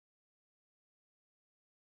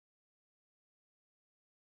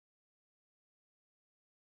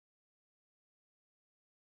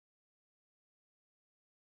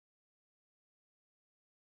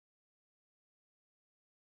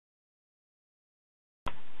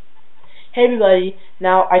Hey everybody,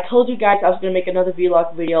 now I told you guys I was going to make another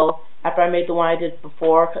vlog video after I made the one I did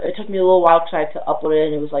before. It took me a little while because I had to upload it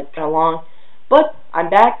and it was like kind of long. But I'm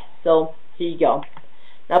back, so here you go.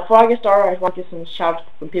 Now before I get started, I just want to give some shout-outs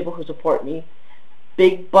from people who support me.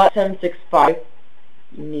 Big Butt 765,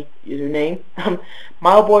 unique username.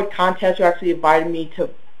 Mileboardcontest, who actually invited me to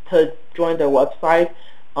join their website.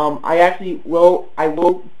 I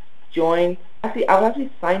will join. Actually, I was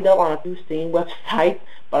actually signed up on a few Steam websites,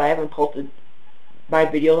 but I haven't posted my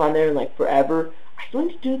videos on there in like forever. I still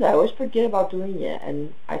need to do that. I always forget about doing it,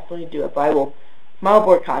 and I still need to do it. But I will.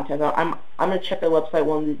 Mileboardcontest. I'm gonna check their website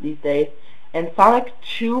one of these days. And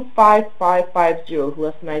Sonic25550, who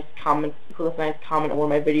left a nice comment on one of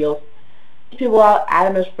my videos. People out, add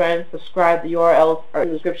them as friends, subscribe. The URLs are in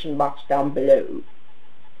the description box down below.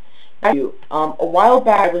 Thank you. A while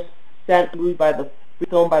back, I was sent a movie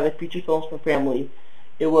filmed by the Feature Films for Family.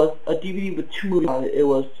 It was a DVD with 2 movies on it. It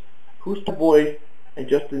was Who's the Boy and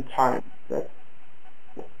Just in Time.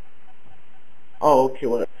 Oh, okay,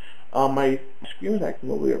 whatever. My screen was acting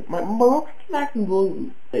a little weird. My mouth's been acting a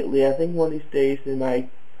little lately. I think one of these days, but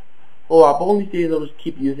one of these days I'll just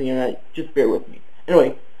keep using it, and just bear with me.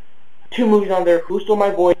 Anyway, 2 movies on there, Who Stole My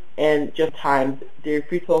Voice and Just in Time. They're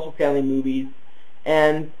Feature Films for Family movies.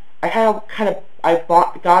 And I got it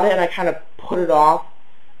and I kind of put it off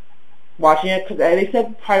watching it because they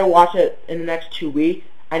said try to watch it in the next 2 weeks.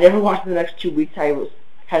 I never watched it in the next 2 weeks. I was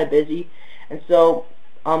kind of busy, and so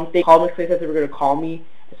they called me because they said they were going to call me.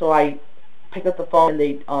 So I picked up the phone and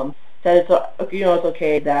they said it's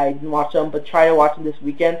okay that I didn't watch them, but try to watch them this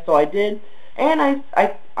weekend. So I did, and I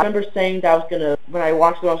remember saying that when I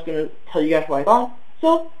watched them I was gonna tell you guys what I thought.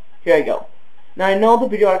 So here I go. Now I know the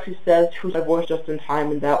video actually says Who's My Voice, Just in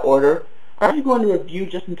Time in that order. I'm actually going to review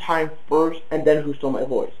Just in Time first, and then Who Stole My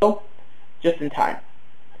Voice. So, Just in Time.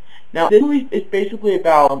 Now this movie is basically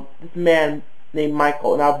about this man named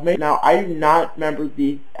Michael. Now I do not remember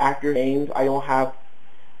the actors' names. I don't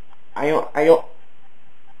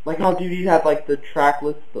like how DVDs have like the track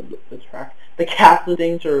list, the cast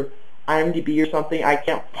listings or IMDb or something. I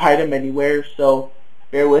can't find them anywhere, so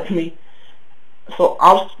bear with me. So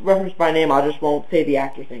I'll just reference my name. I just won't say the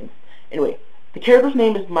actor's name. Anyway, the character's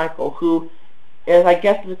name is Michael, who is, I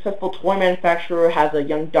guess, a successful toy manufacturer. Has a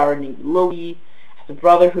young daughter named Lily. Has a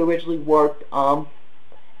brother who originally worked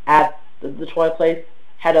at the toy place.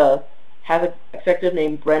 Has an executive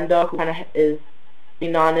named Brenda, who kind of is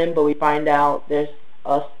being on him, but we find out there's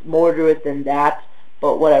more to it than that.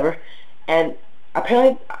 But whatever. And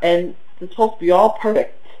apparently, it's supposed to be all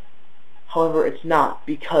perfect. However, it's not,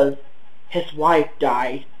 because his wife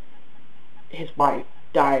died. His wife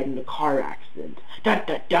died in a car accident. Dun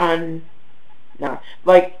dun dun. Now,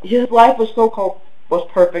 like, his life was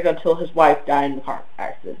perfect until his wife died in a car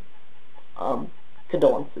accident.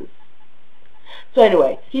 Condolences. So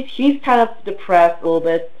anyway, he's kind of depressed a little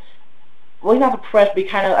bit. Well, he's not depressed, but he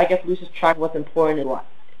kind of, I guess, loses track of what's important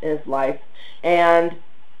in his life. And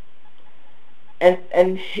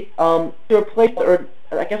to replace, or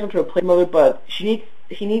I guess not to replace mother, but he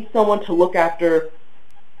needs someone to look after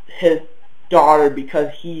his daughter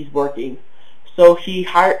because he's working. So he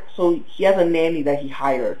has a nanny that he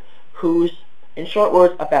hired, who's, in short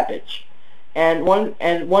words, a bad bitch. And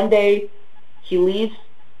one day he leaves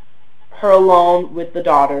her alone with the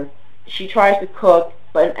daughter. She tries to cook,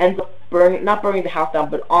 but ends up not burning the house down,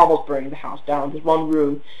 but almost burning the house down. There's one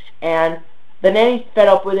room, and the nanny's fed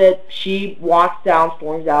up with it. She walks down,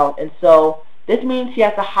 storms out, and so this means he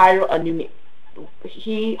has to hire a new.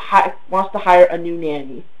 He wants to hire a new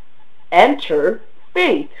nanny. Enter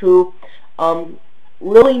Faith, who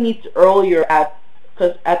Lily meets earlier at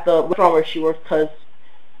the restaurant where she works, because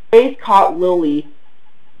Faith caught Lily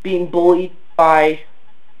being bullied by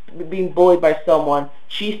someone.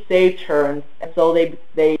 She saved her, and so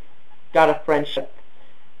they got a friendship.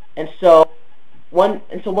 And so one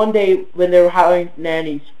day when they were hiring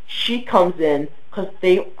nannies, she comes in because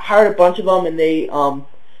they hired a bunch of them, and they don't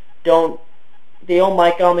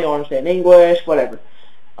like them. They don't understand English, whatever.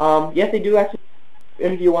 Yes, they do actually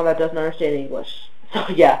interview one that doesn't understand English. So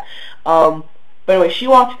yeah. But anyway, she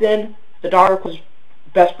walks in. The daughter was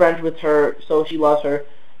best friends with her, so she loves her.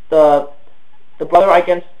 The brother, I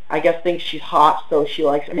guess thinks she's hot, so she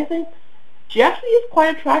likes her. I think she actually is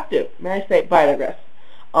quite attractive. May I say? But I digress.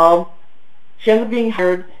 She ends up being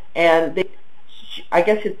hired, and I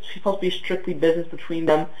guess it's supposed to be strictly business between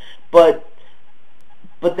them, but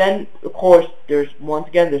then of course there's more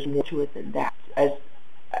to it than that, as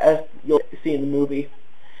you'll see in the movie.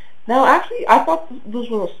 Now, actually, I thought this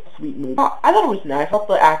was a sweet movie. I thought it was nice. I thought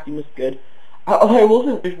the acting was good. I will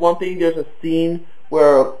say there's one thing. There's a scene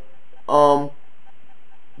where the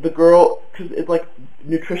girl because it's like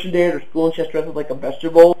nutrition day at her school, and she has to dress as like a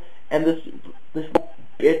vegetable, and this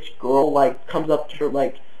bitch girl like comes up to her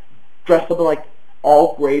like dressed up in like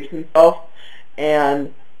all grapes and stuff,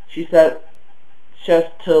 and she said just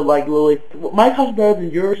to like Lily, my cup's better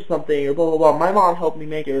than yours or something, or blah blah blah. My mom helped me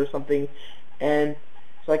make it or something, and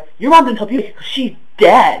it's like your mom didn't help you because she's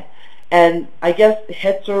dead, and I guess it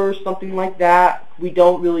hits her or something like that. We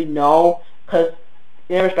don't really know because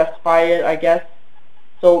they never specify it, I guess.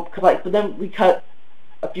 So, but then we cut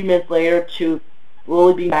a few minutes later to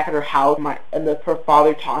Lily being back at her house, and her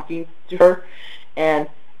father talking to her, and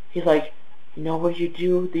he's like, you know what you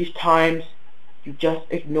do these times? You just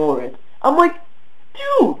ignore it. I'm like,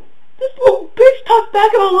 dude, this little bitch talks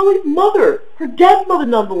back about Lily's mother, her dead mother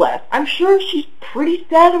nonetheless. I'm sure she's pretty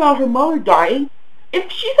sad about her mother dying.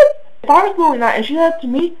 If I was Lily and she said that to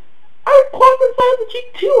me, I would clap her inside the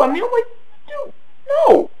cheek too. I mean, I'm like, dude,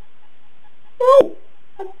 no,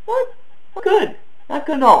 that's not good, not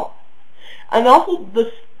good at all. And also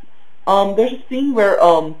there's a scene where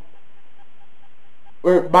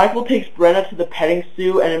Michael takes Brenna to the petting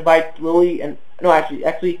zoo and invites Lily and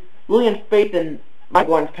actually Lily and Faith and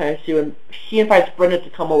Michael going to the petting zoo, and he invites Brenna to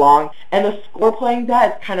come along. And the score playing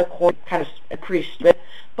that is kind of corny, kind of pretty stupid.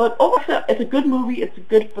 But overall, it's a good movie. It's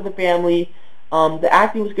good for the family. The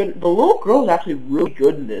acting was good. The little girl is actually really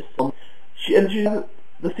good in this. She has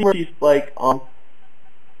the scene where she's like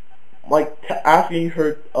asking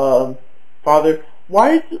her father,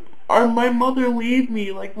 why are my mother leave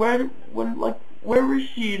me? Like where is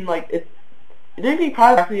she? And like it made me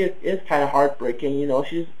cry. Actually, it is kind of heartbreaking. You know,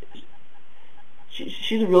 she's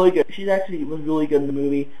really good. She actually was really good in the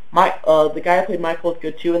movie. The guy who played Michael is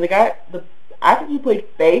good too, and the actor who played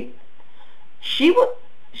Faith, she was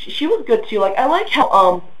good too. Like I like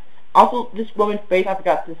how also this woman Faith, I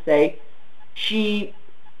forgot to say, she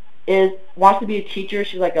wants to be a teacher.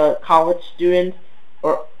 She's like a college student,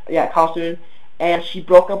 and she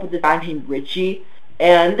broke up with this guy named Richie,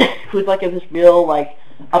 and who's like this real like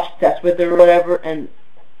obsessed with her or whatever, and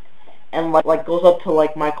like goes up to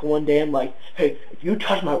like Michael one day and like, hey, if you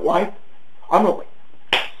touch my wife, I'm gonna like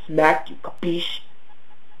smack you, capiche?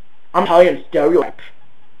 I'm Italian stereotype.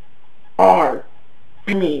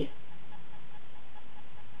 Give me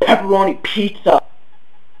pepperoni pizza.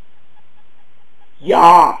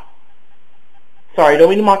 Yeah. Sorry, don't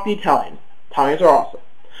mean to mock the Italians. Italians are awesome.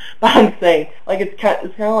 But I'm saying, like, it's kind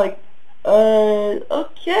of like,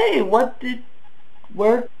 okay, what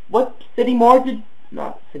City Morgue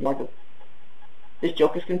not City Morgue. This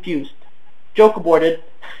joke is confused. Joke aborted.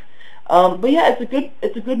 But yeah,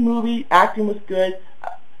 it's a good movie. Acting was good.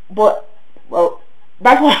 But, well,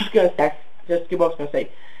 back to what I was gonna say. Just give what I was gonna say.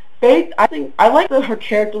 Faith, I like her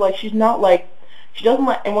character. Like, she's not like, she doesn't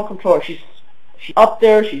let anyone control her. She's up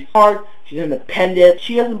there. She's smart. She's independent.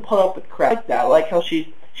 She doesn't put up with crap like that. I like how she's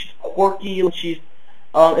quirky, and she's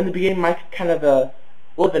in the beginning Mike's kind of a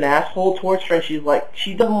little of an asshole towards her, and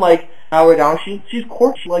she doesn't like bow her down. She's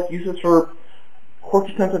quirky. She like uses her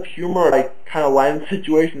quirky sense of humor to like kind of lighten the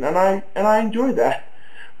situation, and I enjoy that.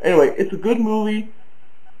 Anyway, it's a good movie,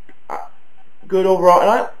 good overall.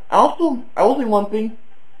 And I will say one thing: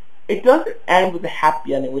 it doesn't end with a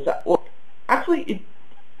happy ending, actually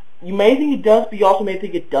you may think it does, but you also may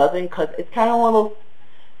think it doesn't, because it's kind of one of those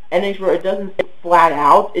endings where it doesn't say flat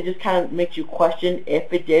out. It just kind of makes you question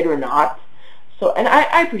if it did or not. So, and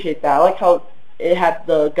I appreciate that. I like how it had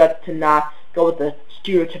the guts to not go with the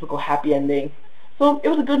stereotypical happy ending. So it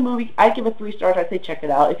was a good movie. I'd give it 3 stars. I'd say check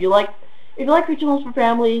it out. If you like Creature Films for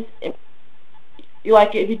Families, you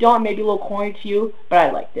like it. If you don't, it may be a little corny to you, but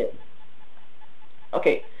I liked it.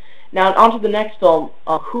 Okay, now on to the next film,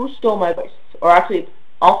 Who Stole My Voice? Or actually, it's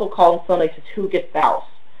also called in some places Who Gets the House?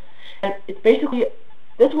 And it's basically,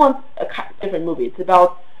 this one's a different movie. It's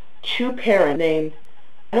about 2 parents named,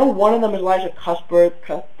 I know one of them is Elijah Cuthbert.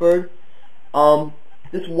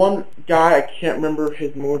 This one guy, I can't remember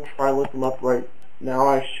his name. I'm going to try and look him up right now.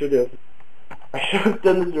 I should have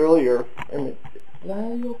done this earlier. Did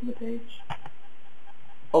I open the page?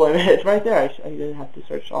 Oh, wait a minute, it's right there. I didn't have to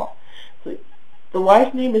search off. So, the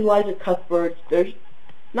wife's name is Elijah Cuthbert. There's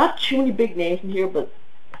not too many big names in here, but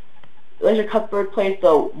Elijah Cuthbert plays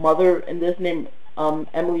the mother in this, named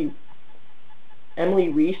Emily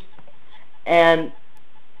Reese. And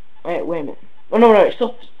wait a minute. Oh no.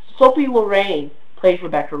 So Sophie Lorraine plays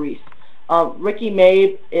Rebecca Reese. Ricky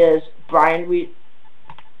Mabe is Brian Reese.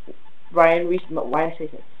 Why did I say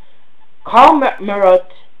that? Carl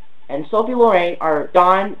Merritt and Sophie Lorraine are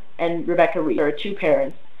Don and Rebecca Reese. There are 2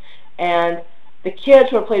 parents, and the kids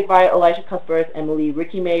who are played by Elijah Cuthbert as Emily,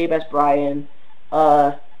 Ricky Mabe as Brian,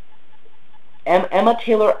 Emma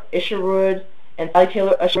Taylor Isherwood and Sally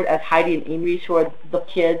Taylor assured as Heidi and Amy, who are the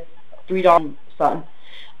kids' 3 daughter son.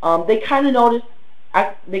 They kind of noticed.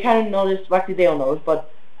 Actually, they don't notice,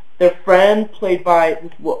 but their friend, played by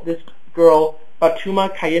this girl,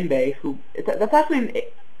 Fatuma Kayembe, who that's actually an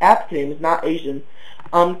African name, is not Asian.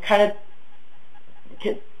 Kind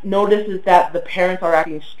of notices that the parents are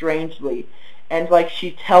acting strangely, and like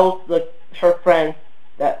she tells her friend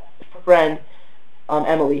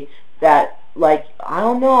Emily, that like, I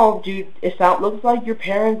don't know, dude, looks like your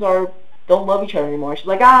parents don't love each other anymore. She's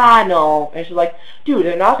like, I know. And she's like, dude,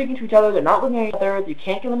 they're not speaking to each other, they're not looking at each other, you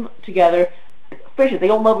can't get them together. Basically, they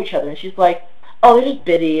don't love each other. And she's like, oh, they're just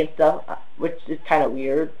busy and stuff, which is kind of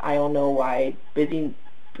weird. I don't know why business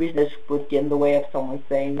would get in the way of someone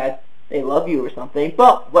saying that they love you or something,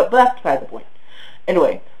 but that's beside the point.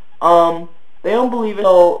 Anyway, they don't believe it,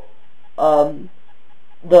 so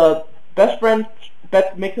the best friend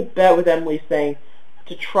makes a bet with Emily, saying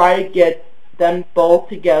to try to get them both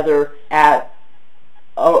together at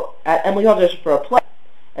Emily's audition for a play.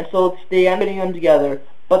 And so they end up getting them together,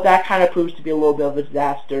 but that kind of proves to be a little bit of a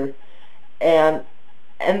disaster. And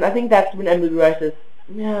I think that's when Emily realizes,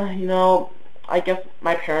 yeah, you know, I guess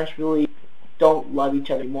my parents really don't love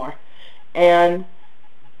each other anymore. And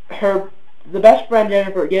the best friend,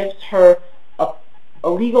 Jennifer, gives her a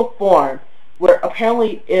legal form where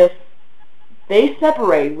apparently if they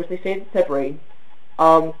separate, which they say they separate,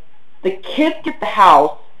 the kids get the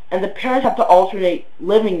house and the parents have to alternate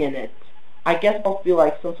living in it. I guess it'll feel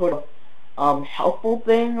like some sort of helpful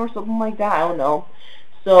thing or something like that. I don't know.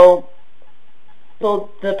 So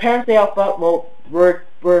the parents say out front, well, we're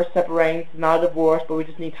separating. It's not a divorce, but we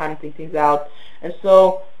just need time to think things out. And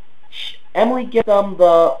so Emily gives them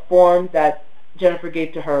the form that Jennifer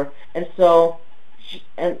gave to her, and so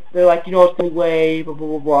they're like, you know, it's the only way, blah blah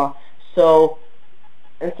blah blah. So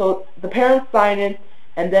the parents sign it,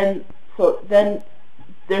 and then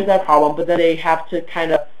there's that problem. But then they have to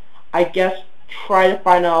kind of, I guess, try to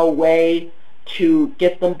find out a way to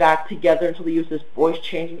get them back together until they use this voice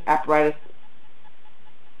changing apparatus.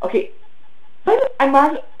 Okay, I'm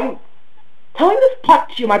telling this plot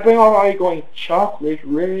to you, my brain already going, chocolate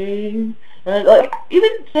rain. And like, even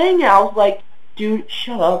saying it, I was like, dude,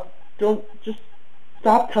 shut up. Don't, just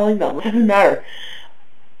stop telling them. It doesn't matter.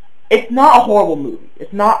 It's not a horrible movie.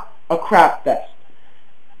 It's not a crap fest.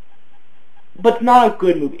 But it's not a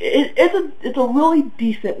good movie. It's a really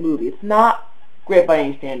decent movie. It's not great by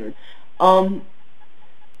any standards. But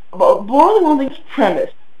one thing is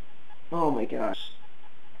premise. Oh my gosh.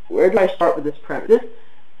 Where do I start with this premise?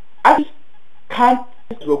 I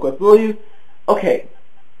just real quick, will you? Okay.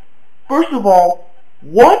 First of all,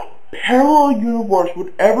 what parallel universe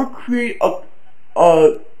would ever create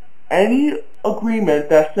any agreement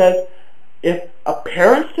that says if a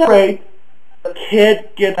parent separates, the kid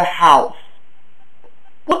gets a house?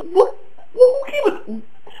 Who came with?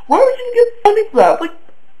 Why would you get funding for that?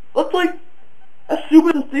 That's like as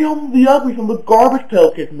stupid as The Home of the Ugly from the Garbage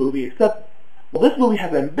Pail Kids movie, except, well, this movie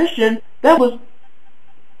has ambition. That was,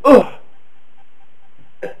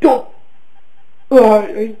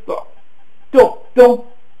 don't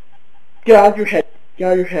get out of your head. Get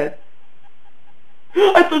out of your head.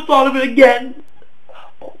 I just thought of it again.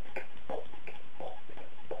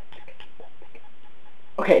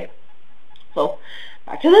 Okay, so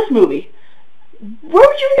back to this movie. Where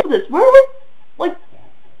would you get this?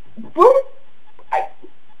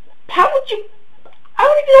 How would you? I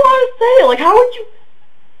don't even know how to say it. Like, how would you?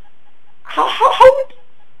 How would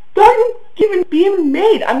that even be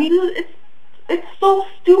made? I mean, it's so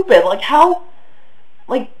stupid. Like, how?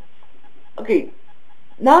 Like, okay,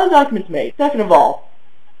 now the document's made. Second of all,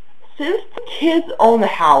 since the kids own the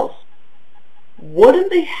house, wouldn't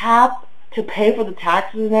they have to pay for the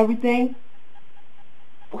taxes and everything?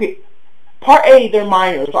 Okay, part A, they're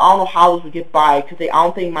minors, so I don't know how this would get by, because I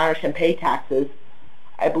don't think minors can pay taxes.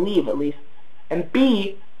 I believe, at least. And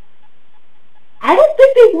B, I don't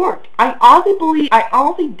think they work. I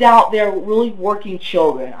honestly doubt they're really working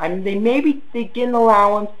children. I mean, they get an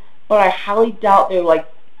allowance, but I highly doubt they're, like,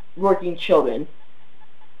 working children.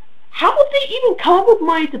 How would they even come up with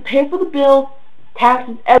money to pay for the bills,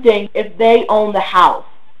 taxes, everything, if they own the house?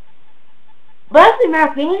 But as they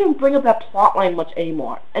matter, they don't even bring up that plot line much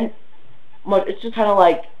anymore. And it's just kind of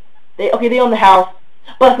like, they own the house,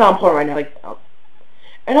 but it's not important right now. Like,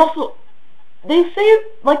 and also, they say,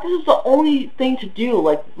 like, this is the only thing to do.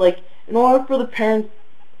 Like, in order for the parents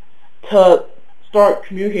to start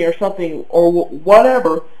communicating or something, or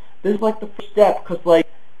whatever, this is, like, the first step. Because, like,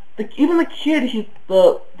 even the kid, he's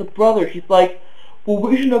the brother, he's like, well,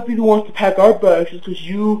 we should not be the ones to pack our bags just because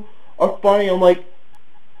you are funny. I'm like,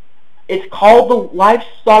 It's called The Life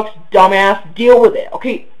Sucks, Dumbass. Deal with it,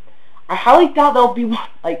 okay? I highly doubt that'll be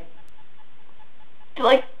like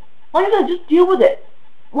I said, just deal with it.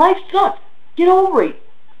 Life sucks. Get over it.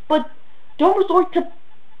 But don't resort to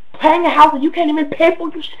paying a house that you can't even pay for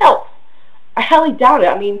yourself. I highly doubt it.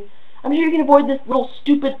 I mean, I'm sure you can avoid this little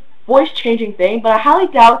stupid voice changing thing, but I highly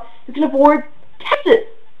doubt you can avoid taxes.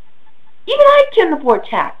 Even I can't afford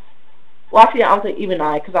tax. Well, actually, I don't say even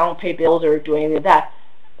I, because I don't pay bills or do any of that.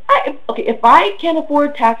 Okay, if I can't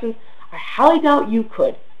afford taxes, I highly doubt you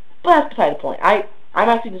could. But that's beside the point. I'm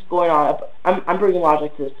actually just going on. I'm bringing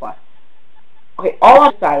logic to this plot. Okay, all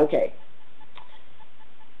aside. Okay.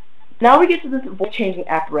 Now we get to this voice changing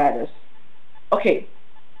apparatus. Okay,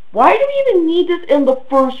 why do we even need this in the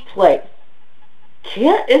first place?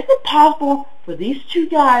 Isn't it possible for these two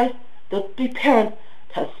guys, the three parents,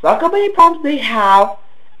 to suck up any problems they have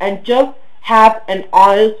and just have an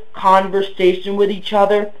honest conversation with each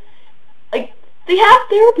other? Like, they have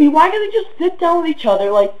therapy. Why can't they just sit down with each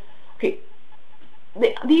other? Like, okay,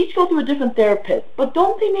 they each go through a different therapist, but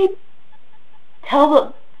don't they maybe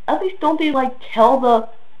tell don't they tell the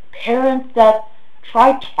parents that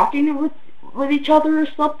try talking with each other or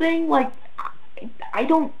something? Like, I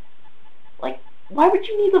don't, like, why would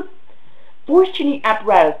you need the voice changing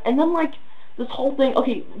apparatus? And then, like, this whole thing,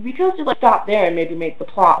 okay, we could just, like, stop there and maybe make the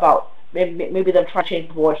plot about maybe them trying to change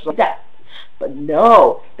the voice like that. But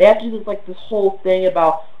no, they have to do this whole thing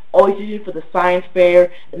about, oh, he's using it for the science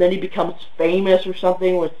fair, and then he becomes famous or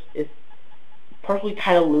something, which is personally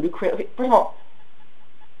kind of ludicrous. Okay, first of all,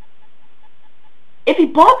 if he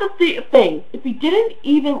bought the thing, if he didn't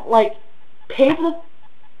even, like, pay for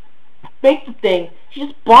make the thing, he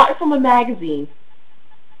just bought it from a magazine,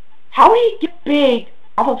 how would he get big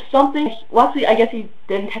off of something? Well, actually, I guess he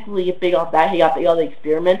didn't technically get big off that. He got big off the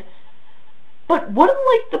experiment. But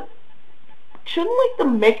shouldn't the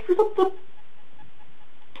makers of the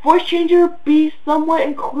voice changer be somewhat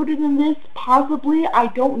included in this? Possibly. I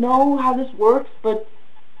don't know how this works, but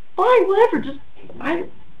fine, whatever. Just I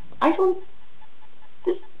don't.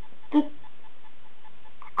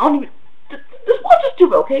 This plot is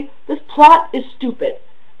stupid, okay? This plot is stupid.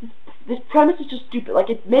 This premise is just stupid. Like,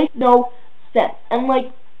 it makes no sense. And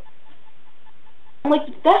like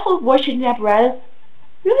that whole voice changing apparatus,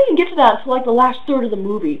 we don't even get to that until like the last third of the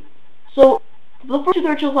movie. So the first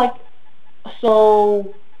 2/3 just like,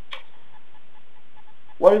 so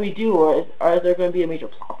what do we do? Or is there going to be a major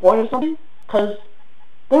plot point or something? Because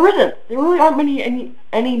there isn't. There really aren't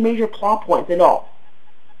any major plot points at all.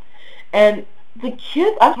 And the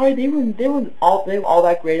kids, I'm sorry, they were all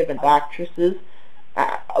that great of actresses,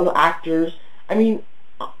 actors. I mean,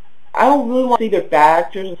 I don't really want to say they're bad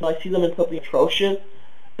actors until I see them in something atrocious.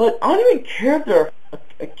 But I don't even care if they're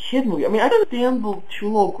a kid movie. I mean, I can understand the two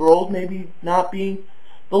little girls maybe not being.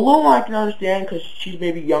 The little one I can understand because she's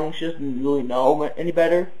maybe young, she doesn't really know any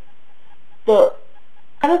better. The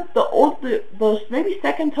maybe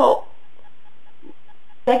second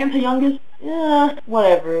to youngest, yeah,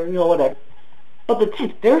 whatever, whatever. But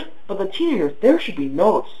the teenagers, there should be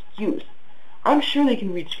no excuse. I'm sure they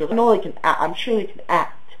can read scripts. I know they can act. I'm sure they can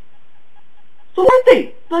act. So aren't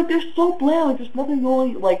they? Like, they're so bland. Like, there's nothing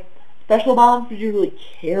really, like, special about them because you really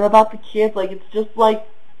care about the kids. Like, it's just like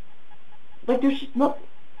there's just nothing.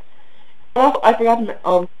 And also, I forgot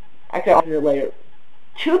to, actually I'll do it later.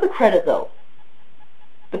 To the credit, though,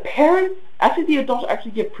 the parents, actually the adults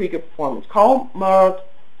actually give pretty good performance. Carl Murdoch,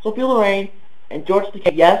 Sophia Loren, and George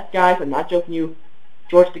Takei. Yes, guys, I'm not joking you.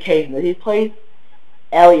 George Takei. He plays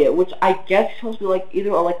Elliot, which I guess is supposed to be like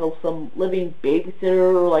either some living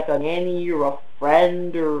babysitter or like a nanny or a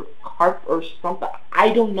friend or harp or something. I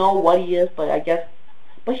don't know what he is, but I guess.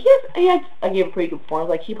 But I gave a pretty good performance.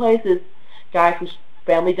 Like, he plays this guy whose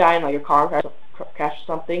family died in like a car crash or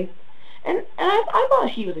something, and I thought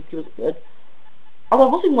he was good. Although I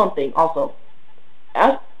will say one thing also,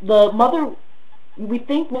 as the mother, we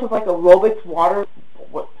think this is like aerobics water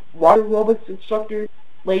aerobics instructor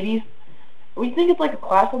ladies. We think it's like a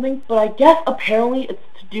class or something, but I guess apparently it's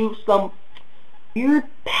to do some weird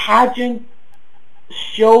pageant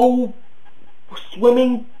show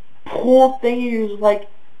swimming pool thing. You're just like,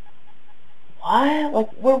 what?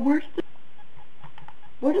 Like, where does this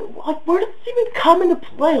even come into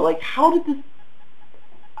play? Like, how did this?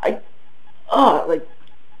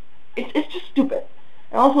 It's just stupid.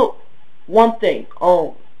 And also, one thing.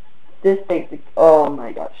 Oh, this basic. Oh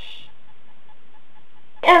my gosh.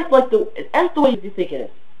 It ends the way you think it is.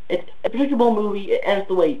 It's a predictable movie. It ends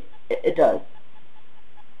the way it does.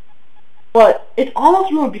 But it's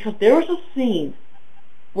almost ruined because there is a scene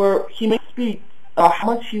where he makes a speech about how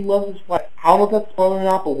much he loves his wife. I don't know if that's spoiler or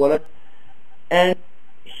not, but whatever. And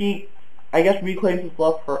he I guess reclaims his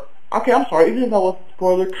love for. Okay, I'm sorry. Even if that was a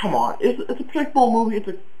spoiler, come on. It's a predictable movie. It's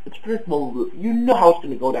a predictable movie. You know how it's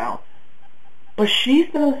gonna go down. But she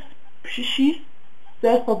says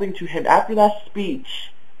something to him after that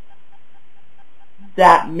speech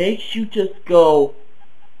that makes you just go,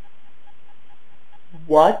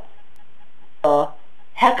 what the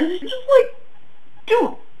heck? Because it's just like,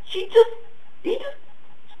 dude, he just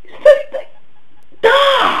said,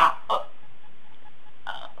 ah!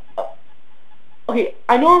 Okay,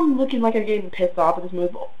 I know I'm looking like I'm getting pissed off at this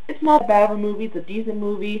movie. It's not bad of a movie. It's a decent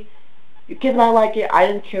movie. Your kids might like it. I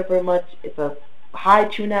didn't care very much. It's a high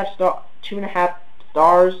 2.5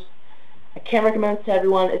 stars. I can't recommend it to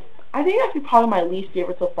everyone. I think actually probably my least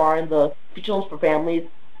favorite so far in the feature films for families.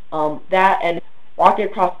 That and Walking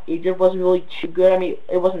Across Egypt wasn't really too good. I mean,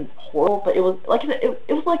 it wasn't horrible, but it was like it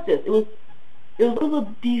was like this. It was a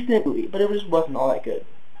decent movie, but it just wasn't all that good.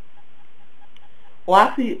 Well,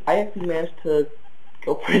 actually, I actually managed to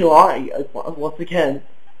go pretty long once again.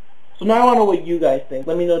 So now I want to know what you guys think.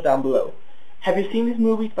 Let me know down below. Have you seen these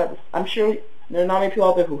movies? I'm sure there are not many people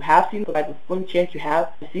out there who have seen them, but by the slim chance you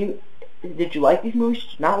have. Did you like these movies?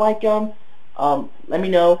 Did you not like them? Let me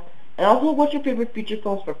know. And also, what's your favorite feature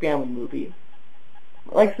films for family movie?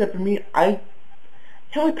 Like I said, for me, I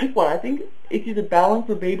can't really pick one. I think it's either Battling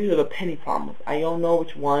for Babies or The Penny Promise. I don't know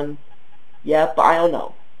which one yet, but I don't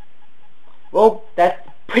know. Well, that's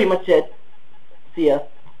pretty much it. See ya.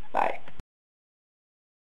 Bye.